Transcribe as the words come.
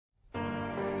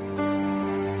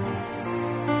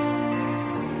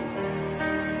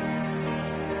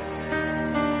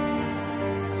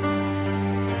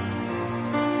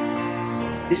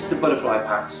This is the Butterfly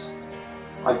Pass.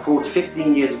 I've poured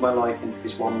 15 years of my life into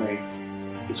this one move.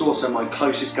 It's also my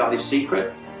closest guarded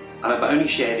secret, and I've only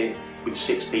shared it with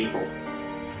 6 people.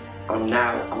 And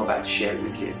now I'm about to share it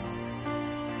with you.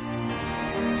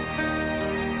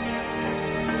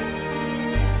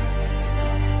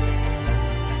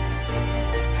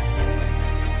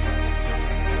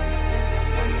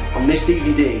 On this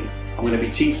DVD, I'm going to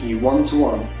be teaching you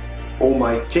one-to-one all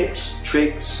my tips,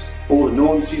 tricks, all the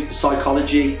nuances, the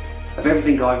psychology of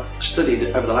everything I've studied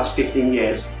over the last 15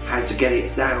 years, how to get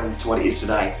it down to what it is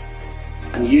today.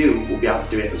 And you will be able to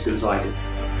do it as good as I do.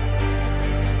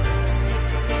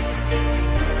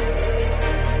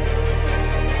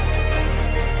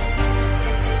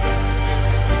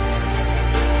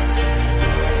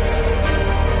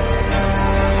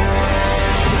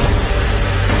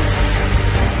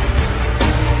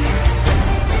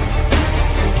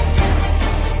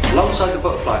 Alongside the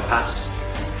Butterfly Pass,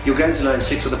 you're going to learn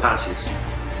 6 other passes.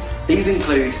 These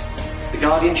include the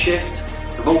Guardian Shift,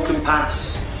 the Vulcan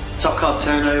Pass, Top Card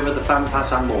Turnover, the Fan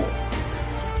Pass and more.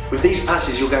 With these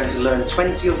passes you're going to learn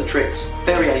 20 other tricks,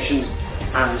 variations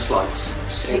and slides.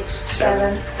 6,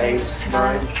 7, 8,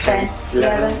 9, 10,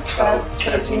 11, 12,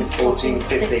 13, 14,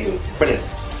 15. Brilliant.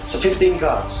 So 15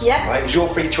 cards. Yeah. Right? It was your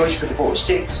free choice. You could have bought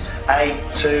 6,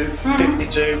 8, 2,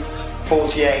 52,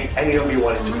 48, any number you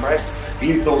wanted to, correct?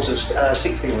 You thought of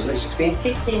 16, wasn't it? 16?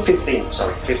 15. 15,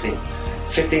 sorry, 15.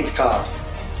 15th card.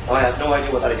 I had no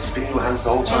idea what that is. It's been in your hands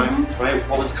the whole time. Right?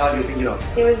 What was the card you were thinking of?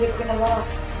 It was the Queen of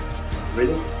Hearts.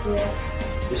 Really?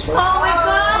 Yeah. This one? Oh my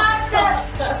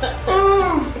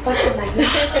god! It wasn't like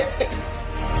that.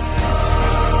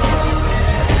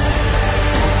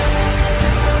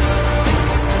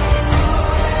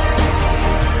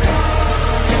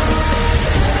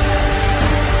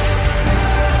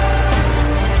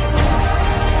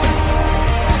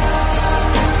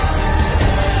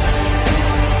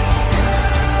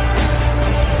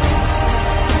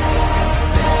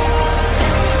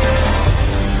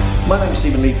 My name is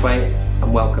Stephen Leathwaite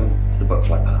and welcome to the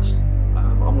Butterfly Pass.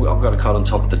 I've got a card on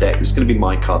top of the deck. This is going to be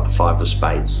my card, the 5 of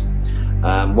Spades. What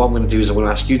I'm going to do is I'm going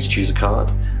to ask you to choose a card.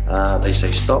 They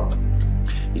say stop.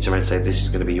 You turn around and say this is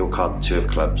going to be your card, the 2 of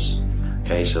Clubs.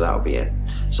 Okay, so that'll be it.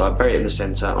 So I bury it in the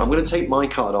centre. I'm going to take my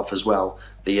card off as well,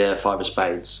 the 5 of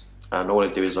Spades. And all I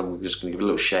do is I'm just going to give it a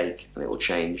little shake and it will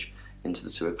change into the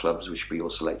 2 of Clubs, which will be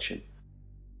your selection.